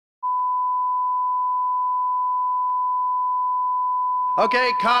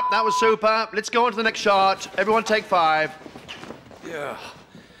Okay, cut. That was super. Let's go on to the next shot. Everyone take 5. Yeah.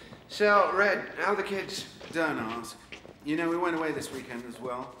 So, Red, how are the kids? Don't ask. You know, we went away this weekend as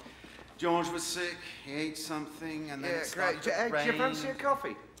well. George was sick, he ate something, and then it started to rain. Do you fancy a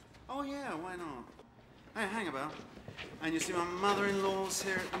coffee? Oh, yeah, why not? Hey, hang about. And you see, my mother-in-law's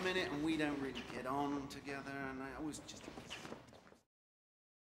here at the minute, and we don't really get on together, and I always just...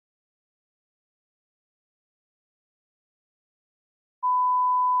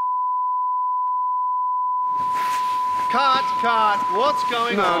 Cut. What's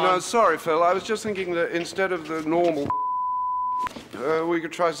going on? No, sorry, Phil. I was just thinking that instead of the normal... we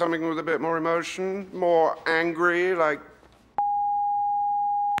could try something with a bit more emotion, more angry, like...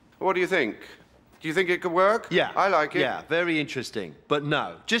 What do you think? Do you think it could work? Yeah. I like it. Yeah, very interesting. But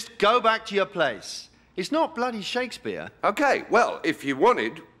no, just go back to your place. It's not bloody Shakespeare. Okay, well, if you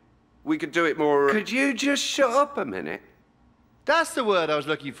wanted, we could do it more... Could you just shut up a minute? That's the word I was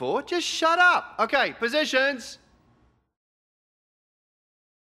looking for. Just shut up. Okay, positions.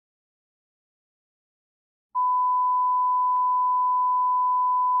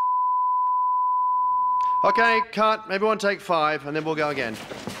 Okay, cut. Everyone take 5, and then we'll go again.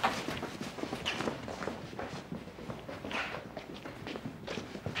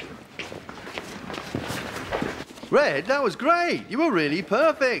 Red, that was great. You were really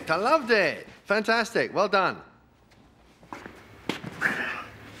perfect. I loved it. Fantastic. Well done.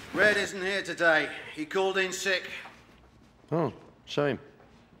 Red isn't here today. He called in sick. Oh, shame.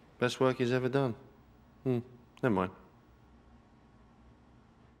 Best work he's ever done. Never mind.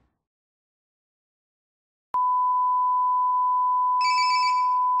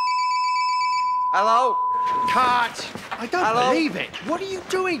 Hello? Cut! I don't Hello? believe it. What are you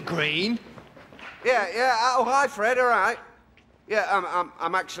doing, Green? Yeah. Oh, hi, Fred. All right. Yeah,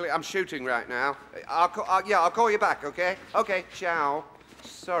 I'm shooting right now. I'll call you back, okay? Okay, ciao.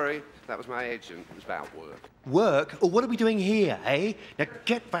 Sorry, that was my agent. It was about work. Work? Or what are we doing here, eh? Now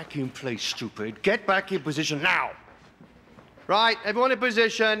get back in place, stupid. Get back in position now. Right, everyone in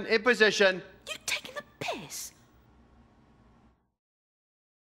position, in position. You taking the piss?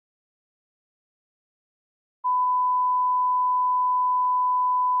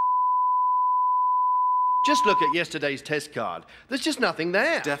 Just look at yesterday's test card. There's just nothing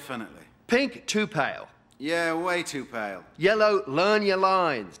there. Definitely. Pink, too pale. Yeah, way too pale. Yellow, learn your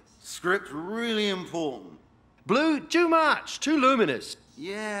lines. Script really important. Blue, too much, too luminous.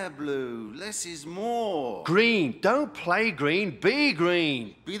 Yeah, blue. Less is more. Green, don't play green, be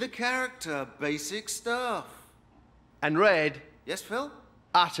green. Be the character. Basic stuff. And red, Yes, Phil?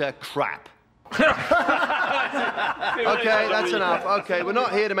 utter crap. Okay, that's enough. Okay, we're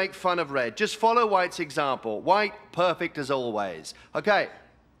not here to make fun of Red. Just follow White's example. White, perfect as always. Okay.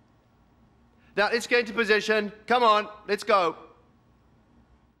 Now, let's get into position. Come on, let's go.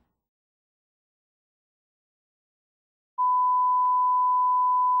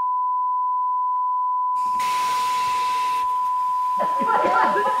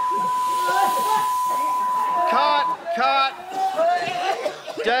 Cut.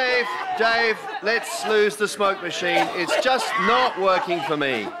 Dave, let's lose the smoke machine. It's just not working for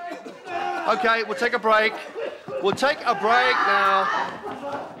me. Okay, we'll take a break. We'll take a break now.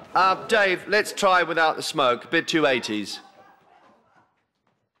 Dave, let's try without the smoke. A bit too 80s.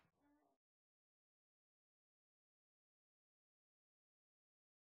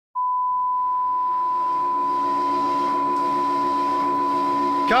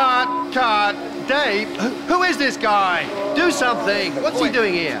 Cut. Dave, who is this guy? Do something. What's he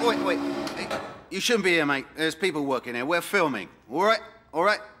doing here? Wait. Hey, you shouldn't be here, mate. There's people working here. We're filming. All right? All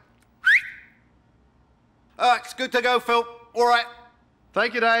right, it's good to go, Phil. All right.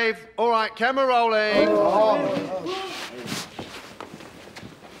 Thank you, Dave. All right, camera rolling.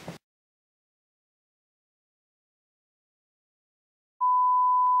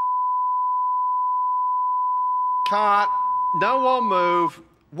 Cut. No one move.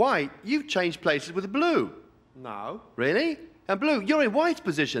 White, you've changed places with Blue. No. Really? And Blue, you're in White's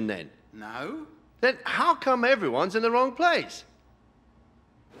position then. No. Then how come everyone's in the wrong place?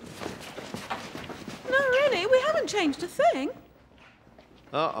 No, really, we haven't changed a thing.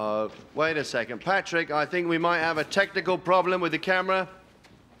 Uh-oh. Wait a second. Patrick, I think we might have a technical problem with the camera.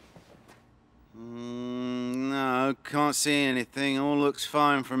 No, can't see anything. All looks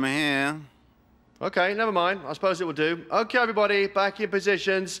fine from here. Okay, never mind. I suppose it will do. Okay, everybody, back in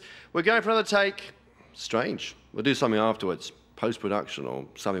positions. We're going for another take. Strange. We'll do something afterwards. Post-production or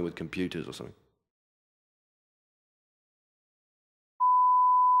something with computers or something.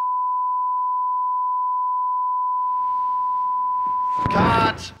 Cut!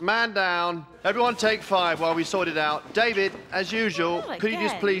 Cut! Man down. Everyone take 5 while we sort it out. David, as usual, Not could you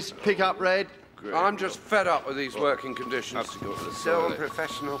just again. please pick up Red? I'm just fed up with these working conditions. Have to go to the So toilet.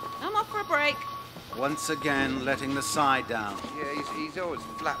 unprofessional. I'm off for a break. Once again, letting the side down. Yeah, he's always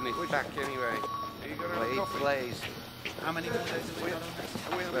flattening his back anyway. Are you going to have a coffee? Please. How many days have we got on this?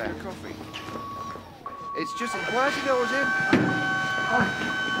 Are we having a coffee? It's just, why is it always in?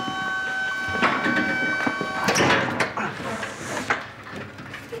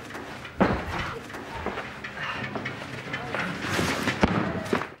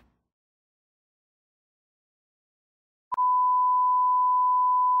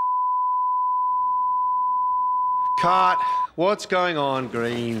 Cut. What's going on,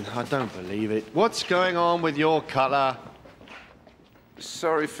 Green? I don't believe it. What's going on with your colour?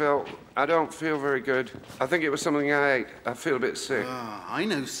 Sorry, Phil. I don't feel very good. I think it was something I ate. I feel a bit sick. I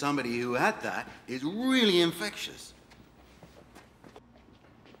know somebody who had that. It's really infectious.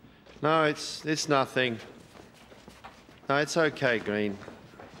 No, it's nothing. No, it's okay, Green.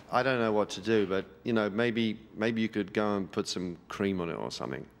 I don't know what to do, but, you know, maybe you could go and put some cream on it or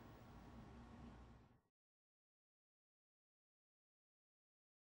something.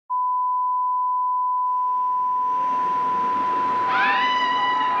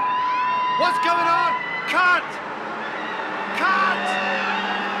 What's going on? Cut! Cut!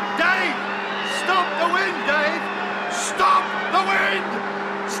 Dave! Stop the wind, Dave! Stop the wind!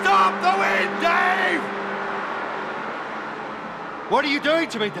 Stop the wind, Dave! What are you doing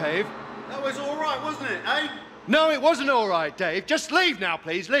to me, Dave? That was all right, wasn't it, eh? No, it wasn't all right, Dave. Just leave now,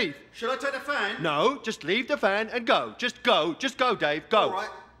 please. Leave. Should I take the fan? No, just leave the fan and go. Just go. Just go, Dave. Go. All right.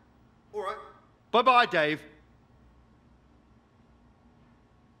 All right. Bye-bye, Dave.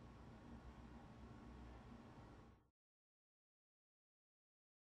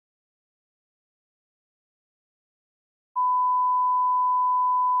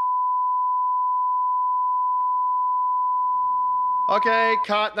 Okay,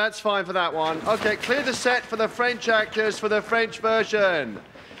 cut. That's fine for that one. Okay, clear the set for the French actors for the French version.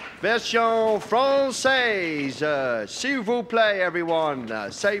 Version française. S'il vous plaît,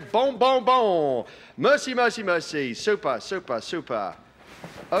 everyone. Say bon, bon, bon. Merci, merci, merci. Super, super, super.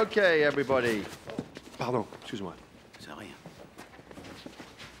 Okay, everybody. Pardon, excuse-moi. C'est rien.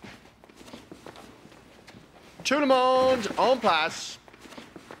 Tout le monde en place.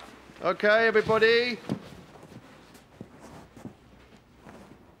 Okay, everybody.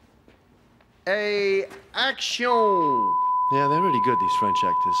 Action! Yeah, they're really good, these French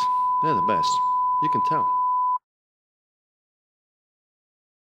actors. They're the best. You can tell.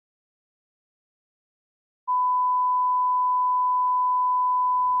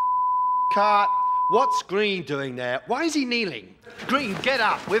 Cut. What's Green doing there? Why is he kneeling? Green, get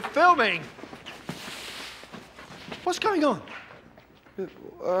up. We're filming. What's going on?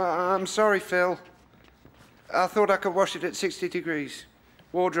 I'm sorry, Phil. I thought I could wash it at 60 degrees.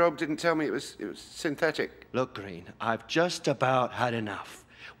 Wardrobe didn't tell me it was synthetic. Look, Green, I've just about had enough.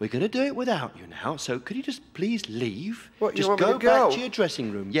 We're going to do it without you now, so could you just please leave? What, you just want me go to back go? to your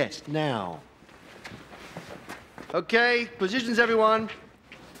dressing room. Yes, now. Okay, positions, everyone.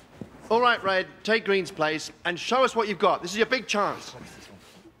 All right, Red, take Green's place and show us what you've got. This is your big chance.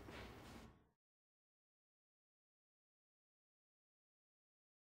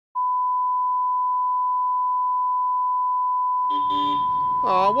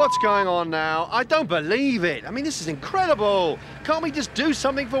 Oh, what's going on now? I don't believe it. I mean, this is incredible. Can't we just do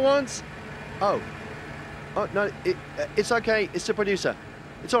something for once? Oh. Oh, no, it's okay. It's the producer.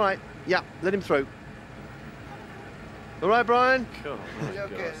 It's all right. Yeah, let him through. All right, Brian?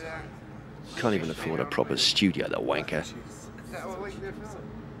 Okay, Can't even afford a proper studio, the wanker. is that what we can do?